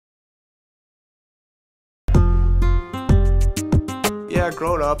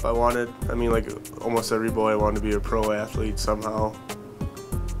Growing up, like almost every boy, I wanted to be a pro athlete somehow.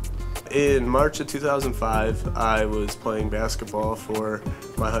 In March of 2005, I was playing basketball for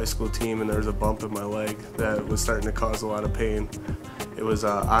my high school team, and there was a bump in my leg that was starting to cause a lot of pain. It was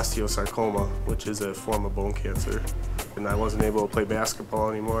osteosarcoma, which is a form of bone cancer, and I wasn't able to play basketball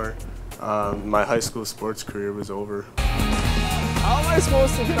anymore. My high school sports career was over. How am I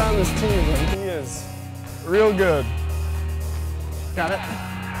supposed to get on this team when he is real good? Got it.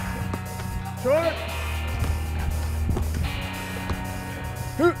 Short.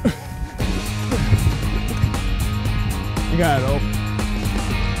 You got it, Ope.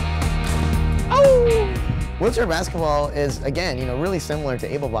 Oh! Wheelchair basketball is, again, really similar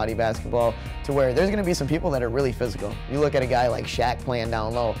to able-bodied basketball, to where there's going to be some people that are really physical. You look at a guy like Shaq playing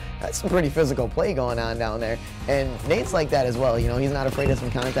down low, that's some pretty physical play going on down there. And Nate's like that as well. He's not afraid of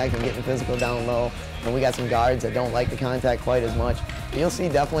some contact and getting physical down low. And we got some guards that don't like the contact quite as much. You'll see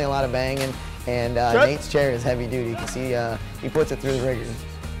definitely a lot of banging. And Nate's chair is heavy duty. You can see he puts it through the rigor.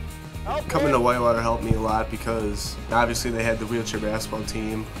 Coming to Whitewater helped me a lot because obviously they had the wheelchair basketball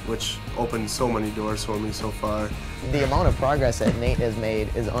team, which opened so many doors for me so far. The amount of progress that Nate has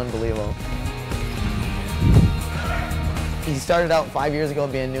made is unbelievable. He started out 5 years ago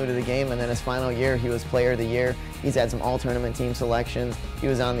being new to the game, and then his final year he was Player of the Year. He's had some all-tournament team selections. He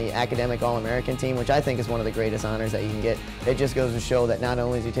was on the Academic All-American team, which I think is one of the greatest honors that you can get. It just goes to show that not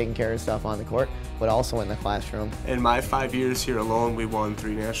only is he taking care of stuff on the court, but also in the classroom. In my 5 years here alone, we won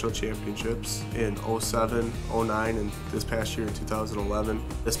 3 national championships in '07, '09, and this past year in 2011.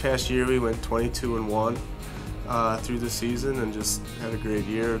 This past year we went 22-1 through the season and just had a great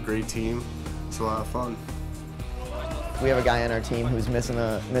year, a great team. It's a lot of fun. We have a guy on our team who's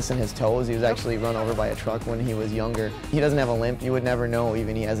missing his toes. He was actually run over by a truck when he was younger. He doesn't have a limp. You would never know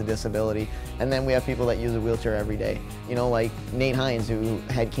even he has a disability. And then we have people that use a wheelchair every day. Like Nate Hinze, who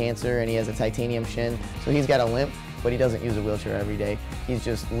had cancer and he has a titanium shin. So he's got a limp, but he doesn't use a wheelchair every day. He's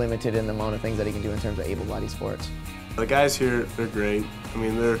just limited in the amount of things that he can do in terms of able-bodied sports. The guys here, they're great.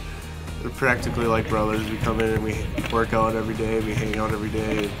 They're practically like brothers. We come in and we work out every day, we hang out every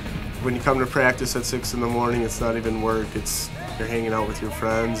day. When you come to practice at 6 in the morning, it's not even work. You're hanging out with your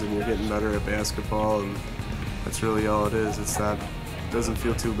friends and you're getting better at basketball, and that's really all it is. It doesn't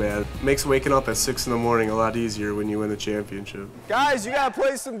feel too bad. It makes waking up at 6 in the morning a lot easier when you win the championship. Guys, you gotta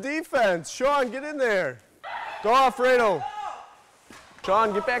play some defense. Sean, get in there. Go Alfredo.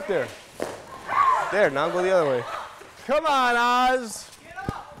 Sean, get back there. There, now go the other way. Come on, Oz.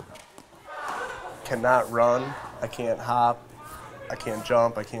 Cannot run, I can't hop, I can't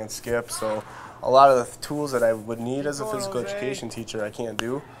jump, I can't skip, so a lot of the tools that I would need as a physical education teacher I can't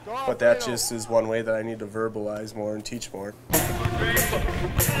do, but that just is one way that I need to verbalize more and teach more.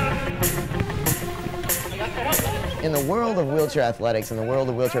 In the world of wheelchair athletics, in the world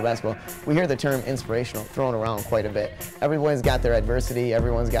of wheelchair basketball, we hear the term inspirational thrown around quite a bit. Everyone's got their adversity,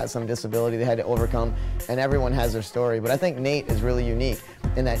 everyone's got some disability they had to overcome, and everyone has their story. But I think Nate is really unique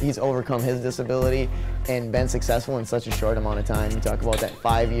in that he's overcome his disability and been successful in such a short amount of time. You talk about that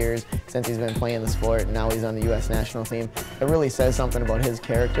 5 years since he's been playing the sport, and now he's on the U.S. national team. It really says something about his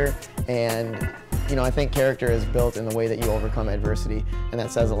character, and I think character is built in the way that you overcome adversity, and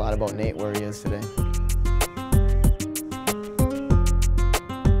that says a lot about Nate where he is today.